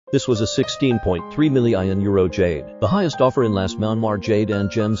This was a 16.3 million euro jade, the highest offer in last Myanmar Jade and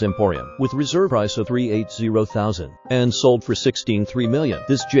Gems Emporium, with reserve price of 380,000, and sold for 16.3 million.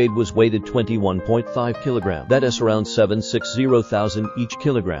 This jade was weighted 21.5 kilogram, that is around 760,000 each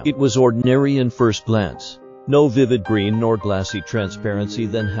kilogram. It was ordinary in first glance. No vivid green nor glassy transparency.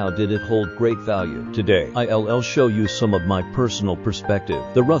 Then how did it hold great value? Today, I'll show you some of my personal perspective.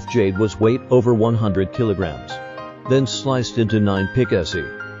 The rough jade was weight over 100 kilograms, then sliced into 9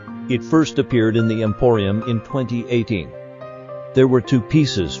 pieces. It first appeared in the Emporium in 2018. There were 2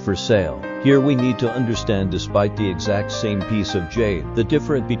 pieces for sale. Here we need to understand, despite the exact same piece of jade, the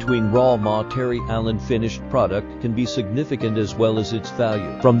difference between raw material and finished product can be significant as well as its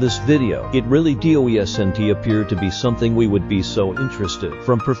value. From this video, it really doesn't appear to be something we would be so interested.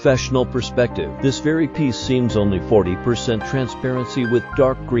 From professional perspective, this very piece seems only 40% transparency with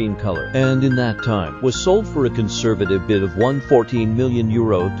dark green color, and in that time was sold for a conservative bid of 114 million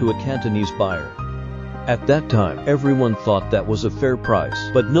euro to a Cantonese buyer. At that time, everyone thought that was a fair price,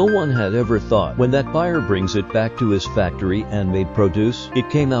 but no one had ever thought when that buyer brings it back to his factory and made produce, it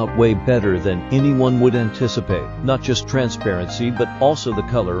came out way better than anyone would anticipate. Not just transparency, but also the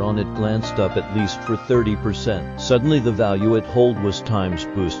color on it glanced up at least for 30%. Suddenly the value it hold was times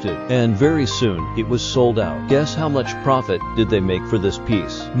boosted, and very soon, it was sold out. Guess how much profit did they make for this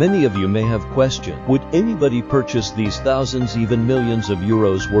piece? Many of you may have questioned, would anybody purchase these thousands, even millions of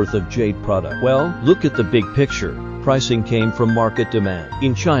euros worth of jade product? Well, look at the big picture. Pricing came from market demand.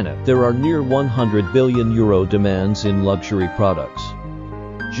 In China, there are near 100 billion euro demands in luxury products.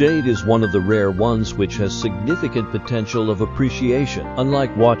 Jade is one of the rare ones which has significant potential of appreciation.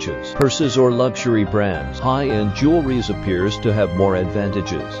 Unlike watches, purses, or luxury brands, high-end jewelry appears to have more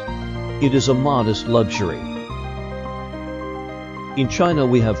advantages. It is a modest luxury. In China,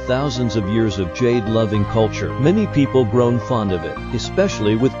 we have thousands of years of jade-loving culture. Many people grown fond of it,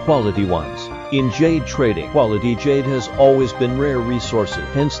 especially with quality ones. In jade trading, quality jade has always been rare resources,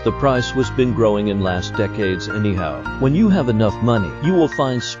 hence the price has been growing in last decades anyhow. When you have enough money, you will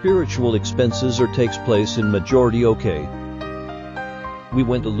find spiritual expenses or takes place in majority okay. We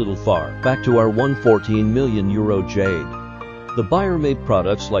went a little far, back to our 114 million euro jade. The buyer made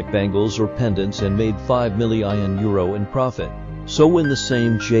products like bangles or pendants and made 5 million euro in profit. So when the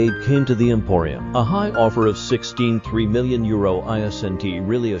same jade came to the Emporium, a high offer of 16.3 million euro isn't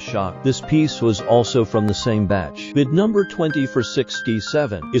really a shock. This piece was also from the same batch. Bid number 20 for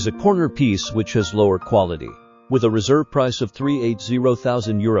 67 is a corner piece which has lower quality. With a reserve price of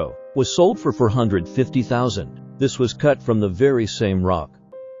 380,000 euro, was sold for 450,000. This was cut from the very same rock.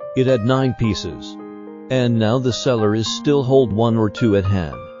 It had 9 pieces. And now the seller is still hold 1 or 2 at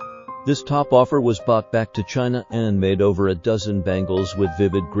hand. This top offer was bought back to China and made over a dozen bangles with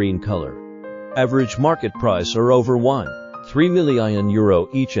vivid green color. Average market price are over 1.3 million euro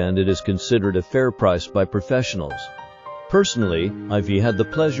each, and it is considered a fair price by professionals. Personally, I've had the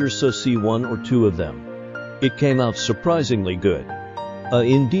pleasure to see 1 or 2 of them. It came out surprisingly good.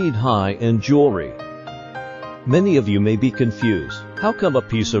 Indeed high-end jewelry. Many of you may be confused. How come a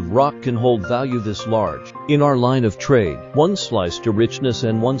piece of rock can hold value this large? In our line of trade, one slice to richness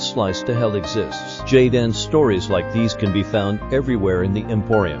and one slice to hell exists. Jade and stories like these can be found everywhere in the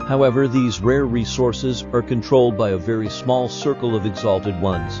Emporium. However, these rare resources are controlled by a very small circle of exalted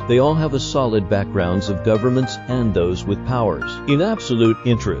ones. They all have a solid backgrounds of governments and those with powers. In absolute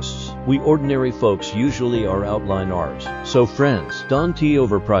interests, we ordinary folks usually are outline ours. So friends, don't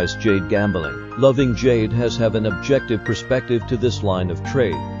overprice jade gambling. Loving jade has have an objective perspective to this line of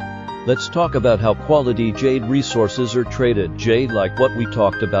trade. Let's talk about how quality jade resources are traded. Jade, like what we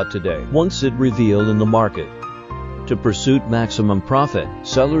talked about today, once it revealed in the market. To pursue maximum profit,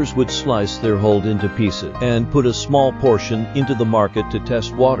 sellers would slice their hold into pieces and put a small portion into the market to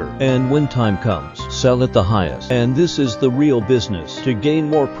test water, and when time comes, sell at the highest. And this is the real business. To gain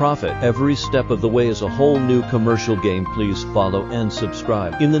more profit every step of the way is a whole new commercial game. Please follow and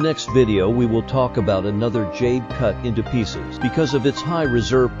subscribe. In the next video we will talk about another jade cut into pieces because of its high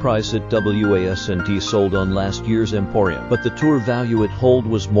reserve price at wasnt sold on last year's Emporium, but the tour value it hold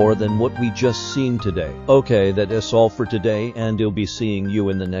was more than what we just seen today. Okay, that is all for today, and I'll be seeing you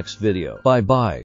in the next video. Bye bye.